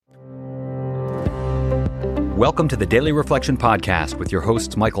Welcome to the Daily Reflection Podcast with your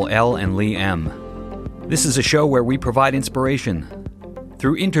hosts Michael L. and Lee M. This is a show where we provide inspiration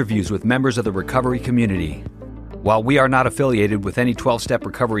through interviews with members of the recovery community. While we are not affiliated with any 12-step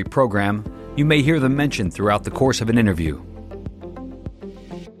recovery program, you may hear them mentioned throughout the course of an interview.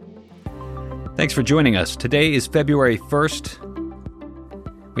 Thanks for joining us. Today is February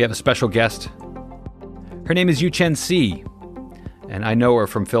 1st. We have a special guest. Her name is Yu-Chen C., and I know her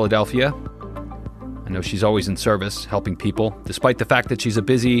from Philadelphia. I know she's always in service, helping people, despite the fact that she's a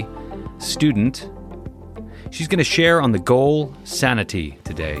busy student. She's going to share on the goal sanity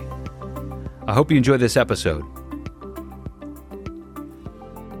today. I hope you enjoy this episode.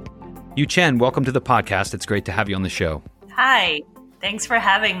 Yu-Chen, welcome to the podcast. It's great to have you on the show. Hi. Thanks for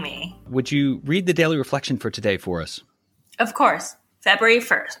having me. Would you read the daily reflection for today for us? Of course. February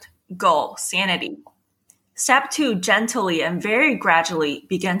 1st. Goal, sanity. Step 2 gently and very gradually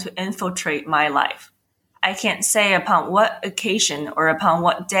began to infiltrate my life. I can't say upon what occasion or upon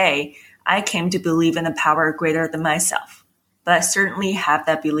what day I came to believe in a power greater than myself, but I certainly have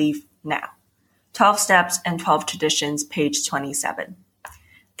that belief now. 12 Steps and 12 Traditions, page 27.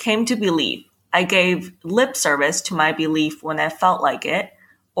 Came to believe. I gave lip service to my belief when I felt like it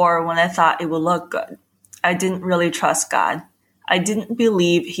or when I thought it would look good. I didn't really trust God. I didn't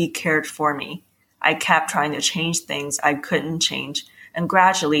believe He cared for me. I kept trying to change things I couldn't change, and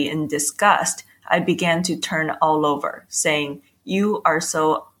gradually, in disgust, I began to turn all over, saying, "You are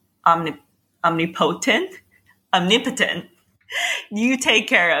so omnipotent. You take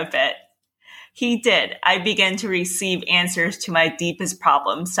care of it." He did. I began to receive answers to my deepest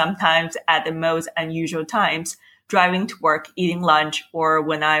problems, sometimes at the most unusual times, driving to work, eating lunch, or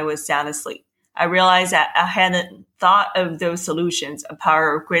when I was sound asleep. I realized that I hadn't thought of those solutions. A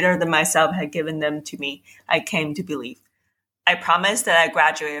power greater than myself had given them to me. I came to believe. I promised that I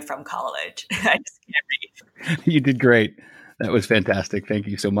graduated from college. I just can't read. You did great. That was fantastic. Thank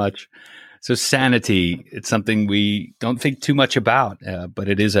you so much. So sanity, it's something we don't think too much about, but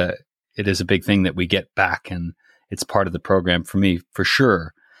it is a big thing that we get back, and it's part of the program for me, for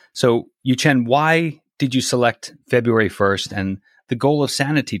sure. So Yu-Chen, why did you select February 1st and the goal of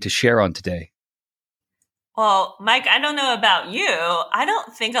sanity to share on today? Well, Mike, I don't know about you. I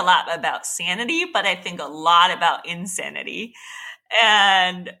don't think a lot about sanity, but I think a lot about insanity.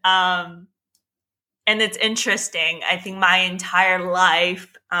 And it's interesting. I think my entire life,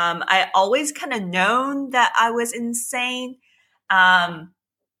 I always kind of known that I was insane. I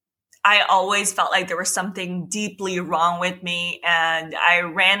always felt like there was something deeply wrong with me, and I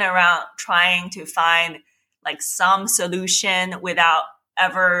ran around trying to find like some solution without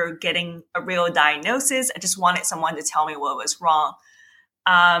ever getting a real diagnosis. I just wanted someone to tell me what was wrong.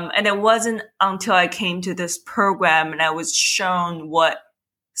 And it wasn't until I came to this program and I was shown what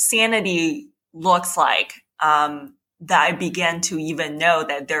sanity looks like, that I began to even know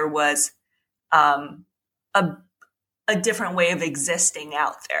that there was a different way of existing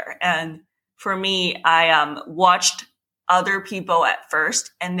out there. And for me, I watched other people at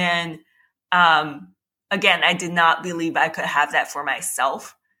first, and then again, I did not believe I could have that for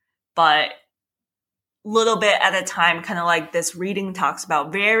myself, but little bit at a time, kind of like this reading talks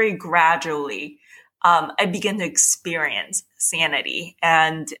about, very gradually, I began to experience sanity.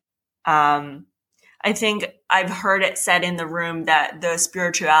 And I think I've heard it said in the room that the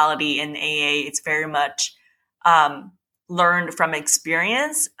spirituality in AA, it's very much learned from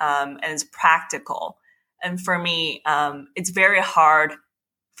experience, and it's practical. And for me, it's very hard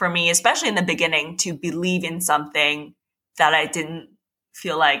for me, especially in the beginning, to believe in something that I didn't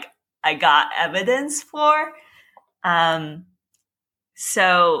feel like I got evidence for.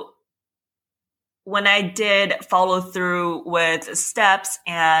 So when I did follow through with steps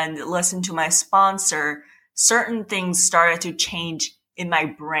and listen to my sponsor, certain things started to change in my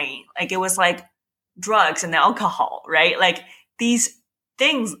brain. Like it was like drugs and alcohol, right? Like these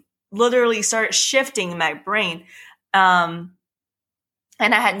things literally started shifting in my brain.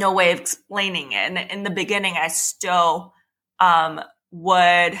 And I had no way of explaining it. And in the beginning, I still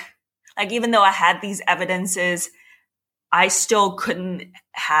would, like, even though I had these evidences, I still couldn't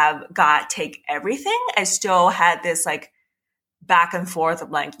have God take everything. I still had this like back and forth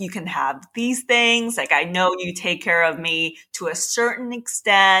of like, you can have these things. Like, I know you take care of me to a certain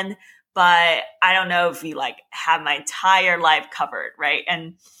extent, but I don't know if you like have my entire life covered. Right.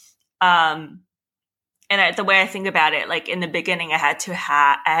 And the way I think about it, like in the beginning, I had to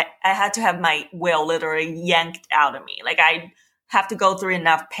have my will literally yanked out of me. Like I have to go through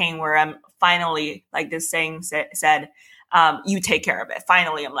enough pain where I'm finally, like this saying said, you take care of it.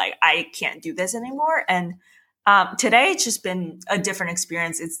 Finally, I'm like, I can't do this anymore. And today it's just been a different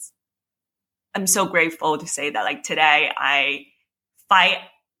experience. I'm so grateful to say that like today I fight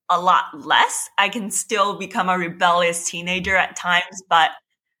a lot less. I can still become a rebellious teenager at times, but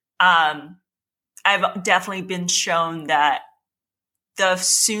I've definitely been shown that the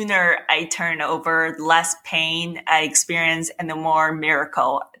sooner I turn over, the less pain I experience and the more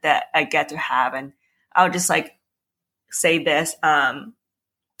miracle that I get to have. And I'll just like say this.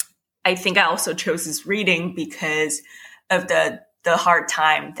 I think I also chose this reading because of the hard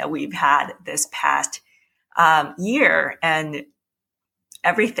time that we've had this past year and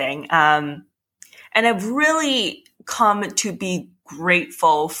everything. And I've really come to be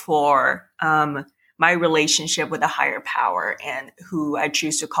grateful for my relationship with a higher power and who I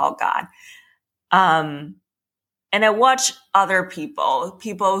choose to call God. And I watch other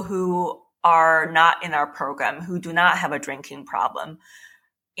people who are not in our program, who do not have a drinking problem.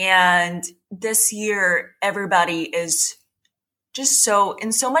 And this year, everybody is just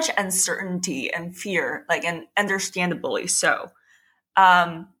in so much uncertainty and fear, like, and understandably so.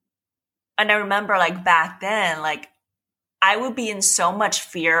 And I remember like back then, like I would be in so much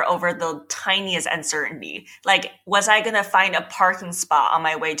fear over the tiniest uncertainty. Like, was I going to find a parking spot on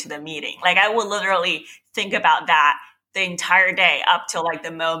my way to the meeting? Like I would literally think about that the entire day up till like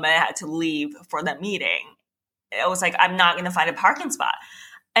the moment I had to leave for the meeting. It was like, I'm not going to find a parking spot.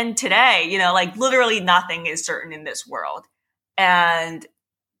 And today, you know, like literally nothing is certain in this world. And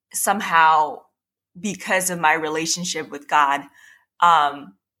somehow, because of my relationship with God,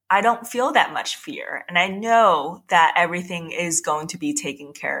 I don't feel that much fear. And I know that everything is going to be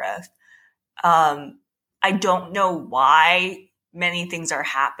taken care of. I don't know why many things are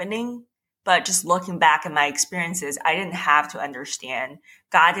happening, but just looking back at my experiences, I didn't have to understand.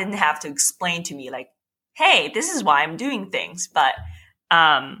 God didn't have to explain to me like, hey, this is why I'm doing things. But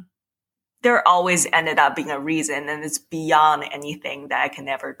there always ended up being a reason, and it's beyond anything that I can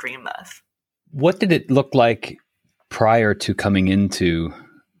ever dream of. What did it look like prior to coming into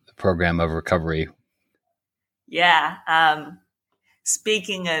the program of recovery? Yeah.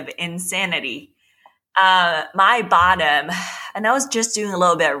 Speaking of insanity, my bottom, and I was just doing a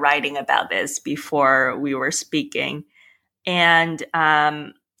little bit of writing about this before we were speaking, and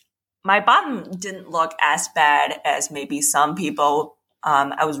my bottom didn't look as bad as maybe some people.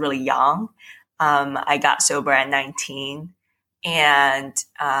 I was really young. I got sober at 19, and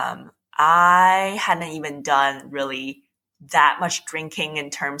I hadn't even done really that much drinking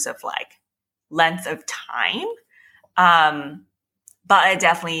in terms of like length of time. But I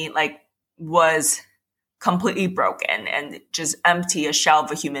definitely like was completely broken and just empty, a shell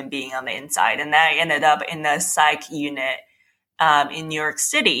of a human being on the inside. And then I ended up in the psych unit in New York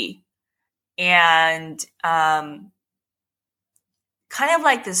City. And kind of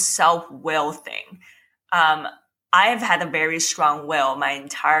like this self-will thing. I've had a very strong will my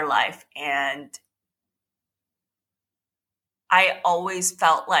entire life. And I always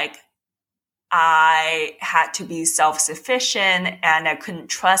felt like I had to be self-sufficient and I couldn't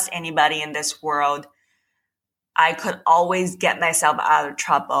trust anybody in this world. I could always get myself out of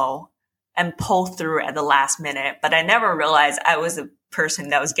trouble and pull through at the last minute. But I never realized I was a person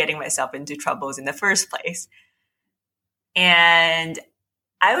that was getting myself into troubles in the first place. And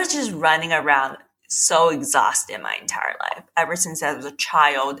I was just running around so exhausted my entire life. Ever since I was a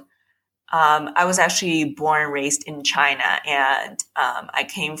child, I was actually born and raised in China. And I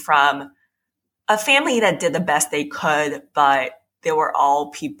came from a family that did the best they could, but they were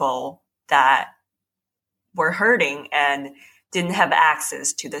all people that were hurting and didn't have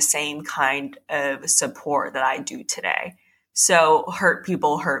access to the same kind of support that I do today. So hurt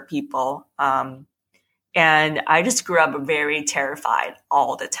people. And I just grew up very terrified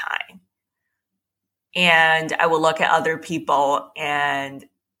all the time. And I would look at other people and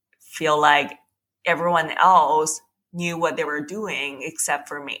feel like everyone else knew what they were doing except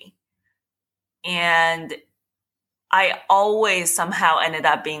for me. And I always somehow ended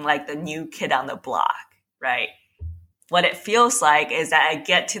up being like the new kid on the block, right? What it feels like is that I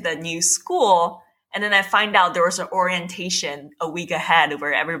get to the new school and then I find out there was an orientation a week ahead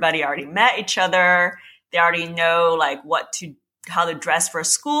where everybody already met each other. They already know like how to dress for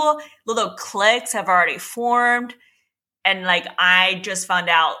school. Little cliques have already formed. And like, I just found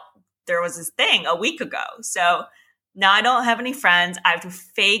out there was this thing a week ago. So now I don't have any friends. I have to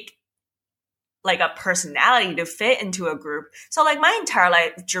fake like a personality to fit into a group. So like my entire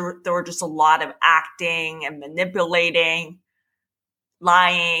life, there were just a lot of acting and manipulating,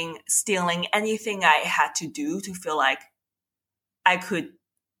 lying, stealing, anything I had to do to feel like I could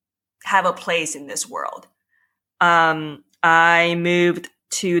have a place in this world. I moved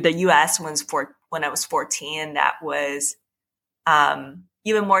to the US when I was 14. That was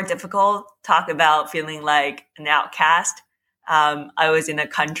even more difficult, talk about feeling like an outcast. I was in a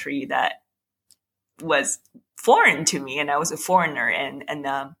country that was foreign to me, and I was a foreigner,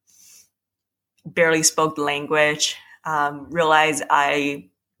 and barely spoke the language. Realized I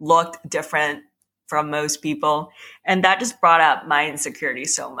looked different from most people, and that just brought up my insecurity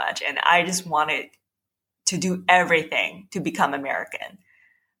so much. And I just wanted to do everything to become American.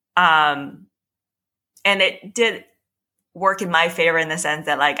 And it did work in my favor in the sense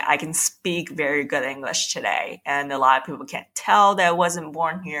that like I can speak very good English today, and a lot of people can't tell that I wasn't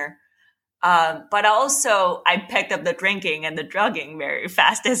born here. But also I picked up the drinking and the drugging very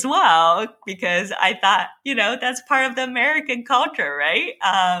fast as well, because I thought, that's part of the American culture, right?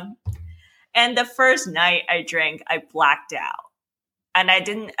 And the first night I drank, I blacked out. And I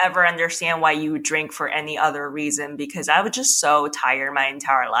didn't ever understand why you would drink for any other reason, because I was just so tired my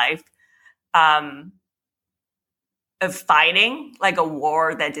entire life of fighting like a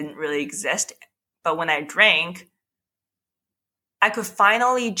war that didn't really exist. But when I drank, I could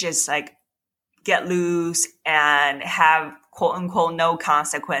finally just like get loose and have quote unquote no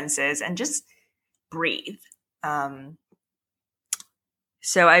consequences and just breathe.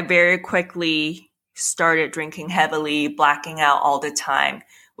 So I very quickly started drinking heavily, blacking out all the time,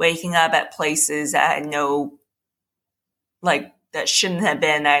 waking up at places that I had that shouldn't have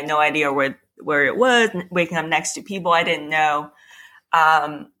been. I had no idea where it was, waking up next to people I didn't know.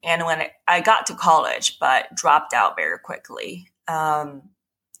 And when I got to college, but dropped out very quickly,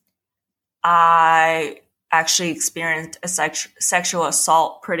 I actually experienced a sexual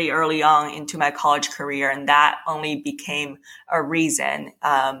assault pretty early on into my college career. And that only became a reason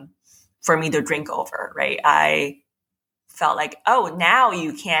for me to drink over, right? I felt like, oh, now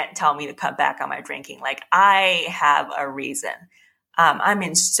you can't tell me to cut back on my drinking. Like I have a reason. I'm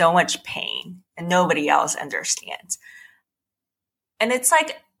in so much pain and nobody else understands. And it's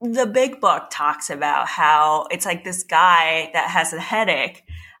like the Big Book talks about how it's like this guy that has a headache,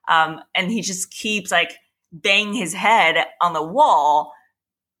 and he just keeps like banging his head on the wall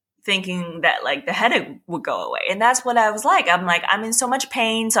thinking that like the headache would go away. And that's what I was like. I'm like, I'm in so much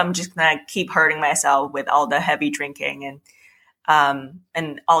pain, so I'm just gonna keep hurting myself with all the heavy drinking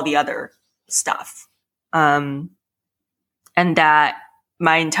and all the other stuff. And that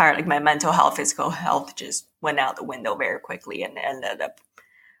my entire, like my mental health, physical health just went out the window very quickly and ended up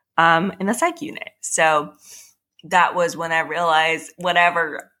in a psych unit. So that was when I realized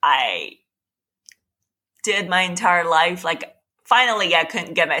whatever I did my entire life, like finally I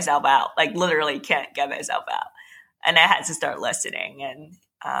couldn't get myself out, like literally can't get myself out. And I had to start listening. And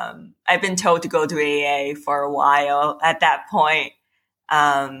I've been told to go to AA for a while at that point.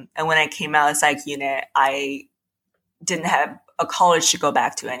 And when I came out of psych unit, I didn't have a college to go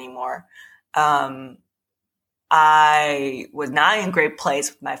back to anymore. I was not in a great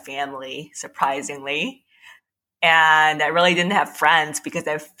place with my family, surprisingly. And I really didn't have friends because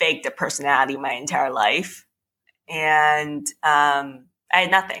I faked a personality my entire life. And I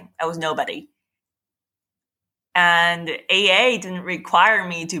had nothing. I was nobody. And AA didn't require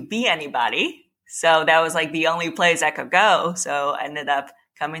me to be anybody. So that was like the only place I could go. So I ended up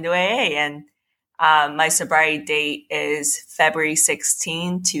coming to AA. And my sobriety date is February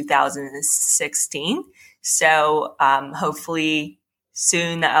 16, 2016. So hopefully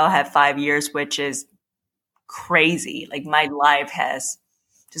soon I'll have 5 years, which is crazy. Like my life has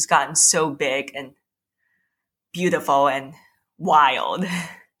just gotten so big and beautiful and wild.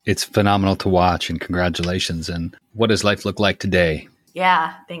 It's phenomenal to watch, and congratulations. And what does life look like today?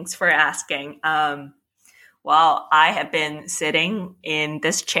 Yeah, thanks for asking. Well, I have been sitting in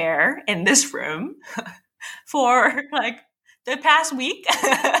this chair in this room for like the past week,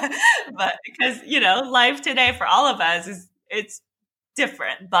 but because, life today for all of us it's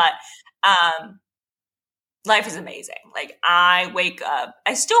different, but, life is amazing. Like I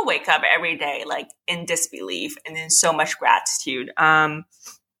still wake up every day, like in disbelief and in so much gratitude.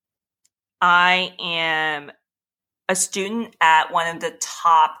 I am a student at one of the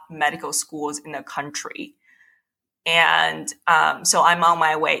top medical schools in the country. And so I'm on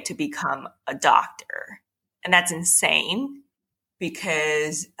my way to become a doctor. And that's insane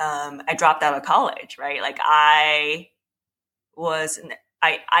because I dropped out of college, right? Like I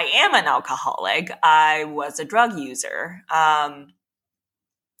am an alcoholic. I was a drug user. And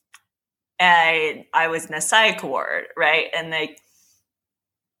I was in a psych ward, right? And like,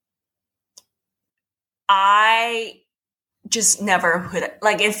 I just never would,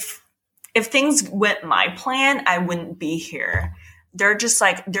 like, if things went my plan, I wouldn't be here. They're just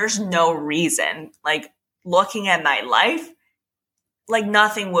like, there's no reason, like looking at my life, like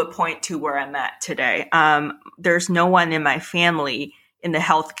nothing would point to where I'm at today. There's no one in my family in the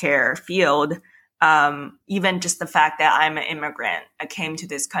healthcare field. Even just the fact that I'm an immigrant, I came to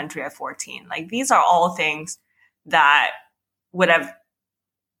this country at 14. Like, these are all things that would have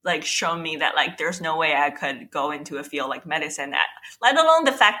like shown me that like there's no way I could go into a field like medicine, that let alone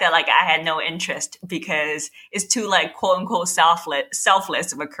the fact that like I had no interest because it's too like quote unquote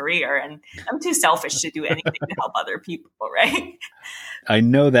selfless of a career, and I'm too selfish to do anything to help other people, right? I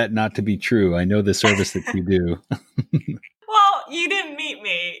know that not to be true. I know the service that you do. Well, you didn't meet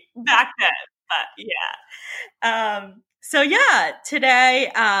me back then, but yeah. So yeah,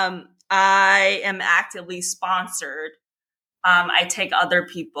 today I am actively sponsored. I take other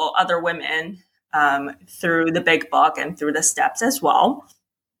women through the big book and through the steps as well.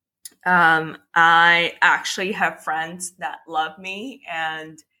 I actually have friends that love me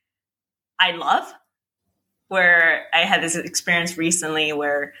and I love, where I had this experience recently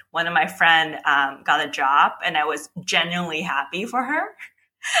where one of my friend got a job and I was genuinely happy for her.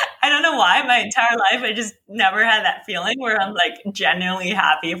 I don't know why. My entire life, I just never had that feeling where I'm like genuinely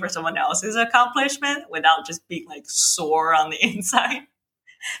happy for someone else's accomplishment without just being like sore on the inside.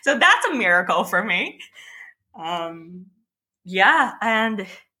 So that's a miracle for me. Yeah. And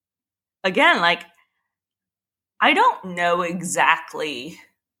again, like, I don't know exactly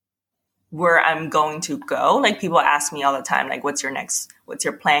where I'm going to go. Like, people ask me all the time, like, what's your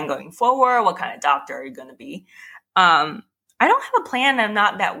plan going forward? What kind of doctor are you going to be? I don't have a plan. I'm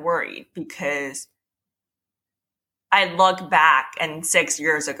not that worried because I look back and 6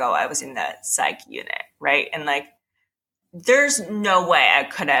 years ago, I was in the psych unit, right? And like, there's no way I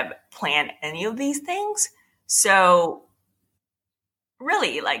could have planned any of these things. So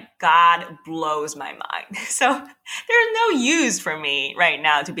really, like, God blows my mind. So there's no use for me right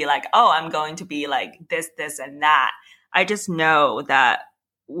now to be like, oh, I'm going to be like this, and that. I just know that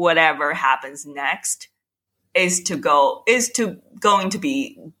whatever happens next is going to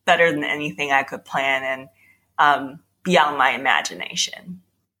be better than anything I could plan and beyond my imagination.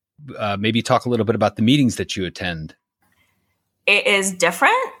 Maybe talk a little bit about the meetings that you attend. It is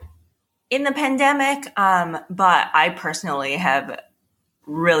different in the pandemic, but I personally have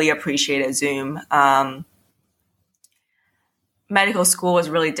really appreciated Zoom. Medical school was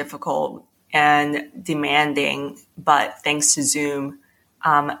really difficult and demanding, but thanks to Zoom,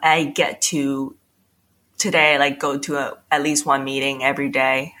 I get to today, like, go to at least one meeting every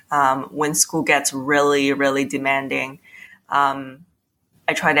day. When school gets really, really demanding, I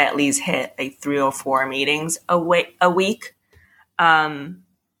try to at least hit like 3 or 4 meetings a week.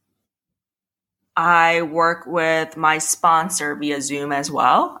 I work with my sponsor via Zoom as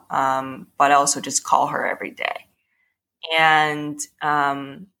well, but I also just call her every day. And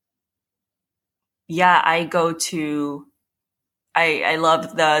I go to I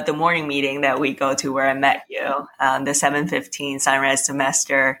love the morning meeting that we go to where I met you, the 7:15 Sunrise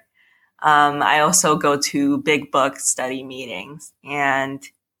semester. I also go to big book study meetings. And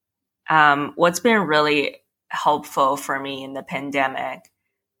what's been really helpful for me in the pandemic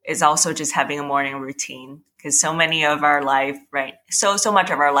is also just having a morning routine, because so much of our life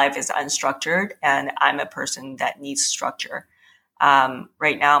is unstructured, and I'm a person that needs structure.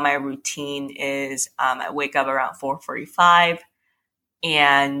 Right now, my routine is I wake up around 4:45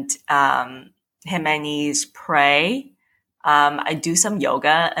 and hit my knees, pray. I do some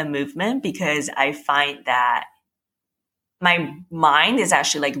yoga and movement because I find that my mind is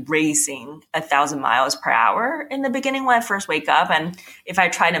actually like racing 1,000 miles per hour in the beginning when I first wake up. And if I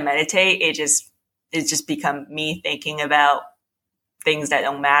try to meditate, it just become me thinking about things that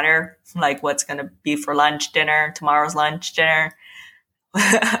don't matter, like what's going to be for lunch, dinner, tomorrow's lunch, dinner.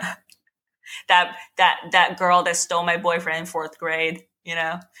 that girl that stole my boyfriend in 4th grade, you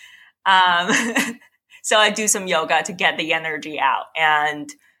know? So I do some yoga to get the energy out,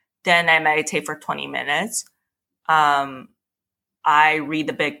 and then I meditate for 20 minutes. I read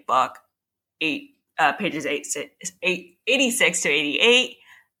the big book, pages 86 to 88.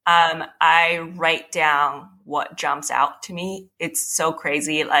 I write down what jumps out to me. It's so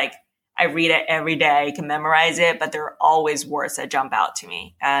crazy. Like, I read it every day, I can memorize it, but there are always words that jump out to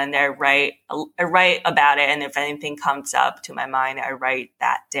me. And I write about it. And if anything comes up to my mind, I write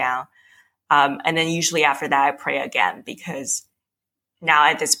that down. And then usually after that, I pray again, because now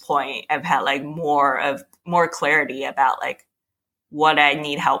at this point, I've had like more clarity about like what I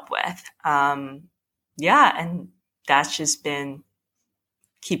need help with. And that's just been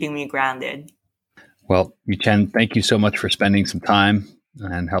keeping me grounded. Well, Yu-Chen, thank you so much for spending some time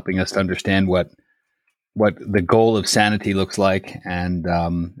and helping us to understand what the goal of sanity looks like, and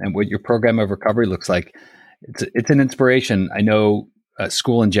what your program of recovery looks like. It's an inspiration. I know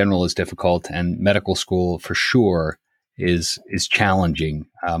school in general is difficult, and medical school for sure is challenging.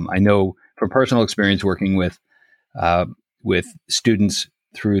 I know from personal experience working with students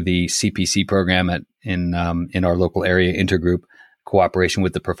through the CPC program in our local area intergroup, cooperation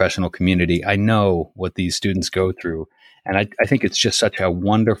with the professional community. I know what these students go through, and I think it's just such a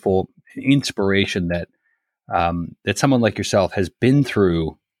wonderful inspiration that someone like yourself has been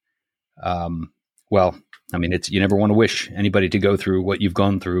through. You never want to wish anybody to go through what you've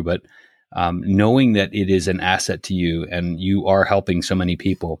gone through, but knowing that it is an asset to you and you are helping so many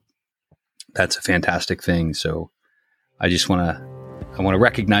people, that's a fantastic thing. So I want to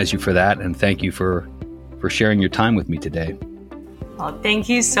recognize you for that and thank you for sharing your time with me today. Well, thank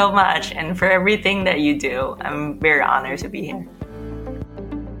you so much, and for everything that you do. I'm very honored to be here.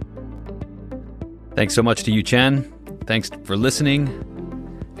 Thanks so much to you, Chen. Thanks for listening.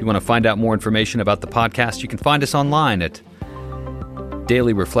 If you want to find out more information about the podcast, you can find us online at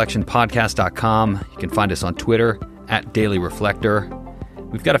dailyreflectionpodcast.com. You can find us on Twitter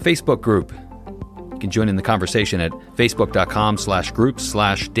 @dailyreflector. We've got a Facebook group. You can join in the conversation at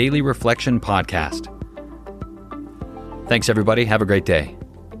facebook.com/groups/dailyreflectionpodcast. Thanks, everybody. Have a great day.